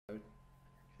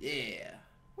Yeah.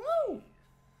 Woo!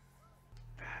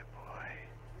 Bad boy.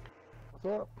 What's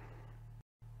up?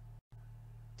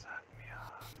 Suck me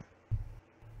off.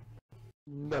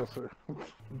 No, sir.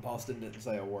 Boston didn't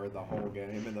say a word the whole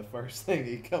game, and the first thing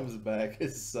he comes back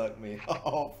is suck me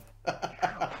off.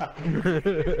 Fat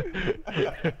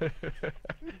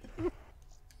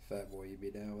boy, you be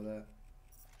down with that?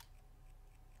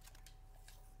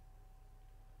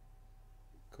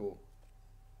 Cool.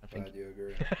 I think. Glad you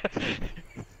agree.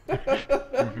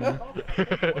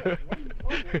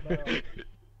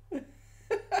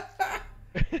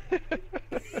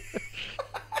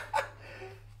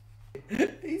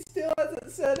 He still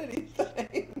hasn't said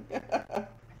anything. I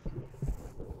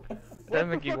don't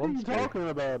think he What are you wants to. talking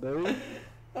about, dude?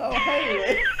 Oh,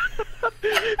 hey.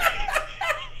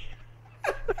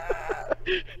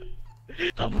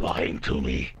 Stop lying to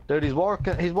me. Dude, he's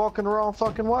walking the wrong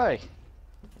fucking way.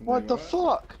 What the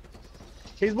fuck?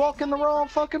 He's walking the wrong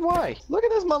fucking way. Look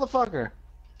at this motherfucker.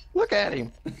 Look at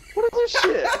him. What is this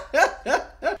shit?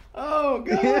 Oh,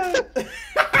 God.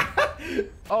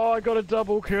 Oh, I got a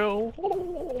double kill.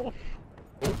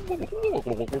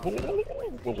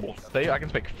 See, I can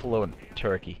speak fluent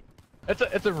turkey.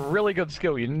 It's a really good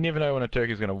skill. You never know when a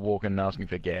turkey's gonna walk in and ask me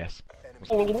for gas.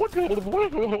 Uh-oh,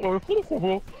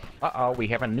 we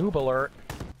have a noob alert.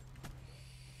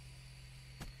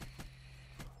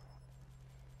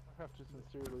 I have to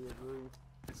sincerely agree.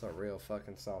 It's a real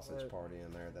fucking sausage party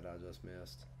in there that I just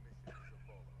missed.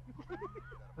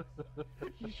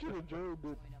 You should have joined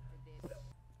it.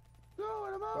 No,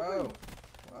 Whoa.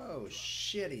 Whoa,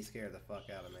 shit, he scared the fuck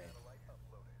out of me.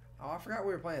 Oh, I forgot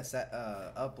we were playing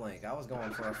uplink. I was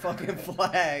going for a fucking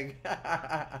flag.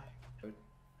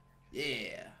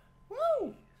 Yeah.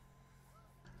 Woo!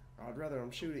 I'd rather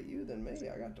him shoot at you than me.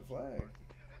 I got the flag.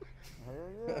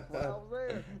 Yeah, well, I was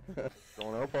there.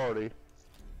 Going to a party.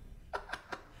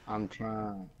 I'm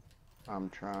trying. I'm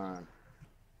trying.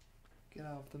 Get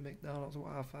off the McDonald's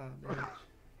Wi-Fi, bitch.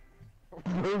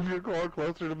 Move your car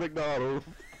closer to McDonald's.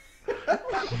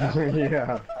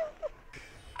 Yeah.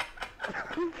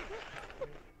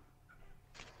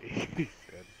 He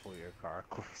said, pull your car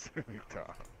closer to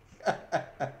McDonald's.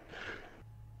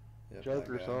 Yep, Joke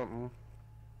that or guy. something.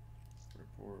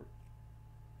 Report.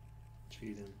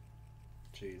 Cheating.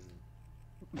 Cheating.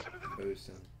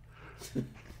 Boosting.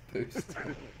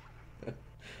 Boosting.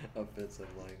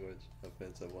 Offensive language.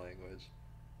 Offensive language.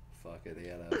 Fuck it, he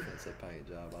had an offensive paint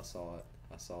job. I saw it.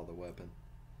 I saw the weapon.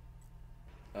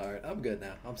 Alright, I'm good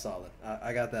now. I'm solid.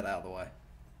 I got that out of the way.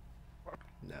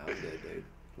 No, I'm good, dude.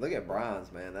 Look at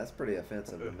Brian's, man. That's pretty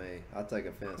offensive to me. I take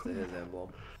offense to his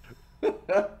emblem. All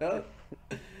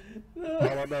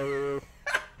I know is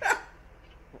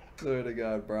Swear to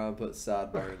God, Brian puts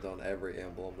sideburns on every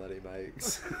emblem that he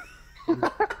makes.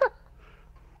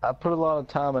 I put a lot of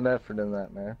time and effort in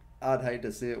that, man. I'd hate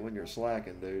to see it when you're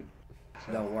slacking, dude.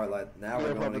 Don't worry, like, now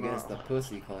we're going against the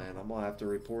Pussy Clan. I'm gonna have to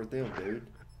report them, dude.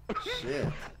 Shit.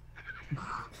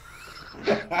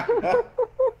 I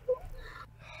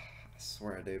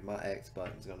swear, dude, my X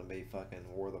button's gonna be fucking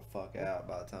wore the fuck out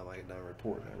by the time I get done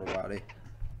reporting everybody.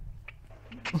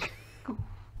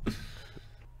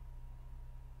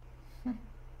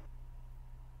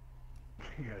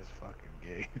 You guys fucking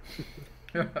gay.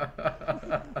 I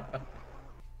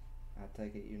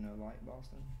take it you know like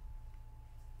Boston?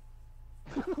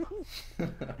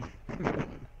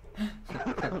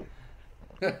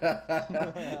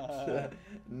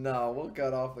 No, we'll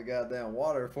cut off the goddamn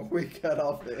water before we cut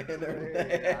off the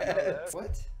internet.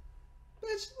 What?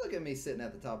 Bitch, look at me sitting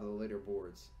at the top of the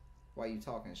leaderboards. Why you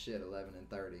talking shit 11 and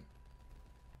 30?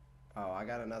 Oh, I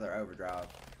got another overdrive.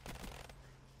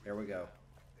 Here we go.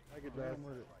 take it down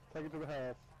with it. Take it to the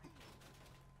house.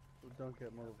 Dunk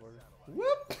that motherfucker.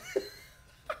 Whoop!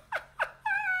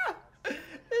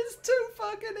 It's too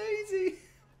fucking easy.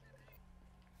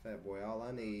 Fat boy, all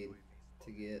I need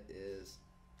to get is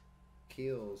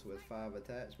kills with 5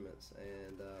 attachments,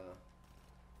 and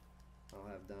I'll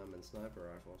have diamond sniper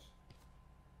rifles.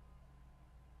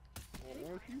 Well,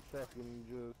 weren't you fucking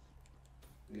just...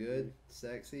 Good,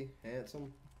 sexy,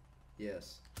 handsome.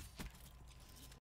 Yes.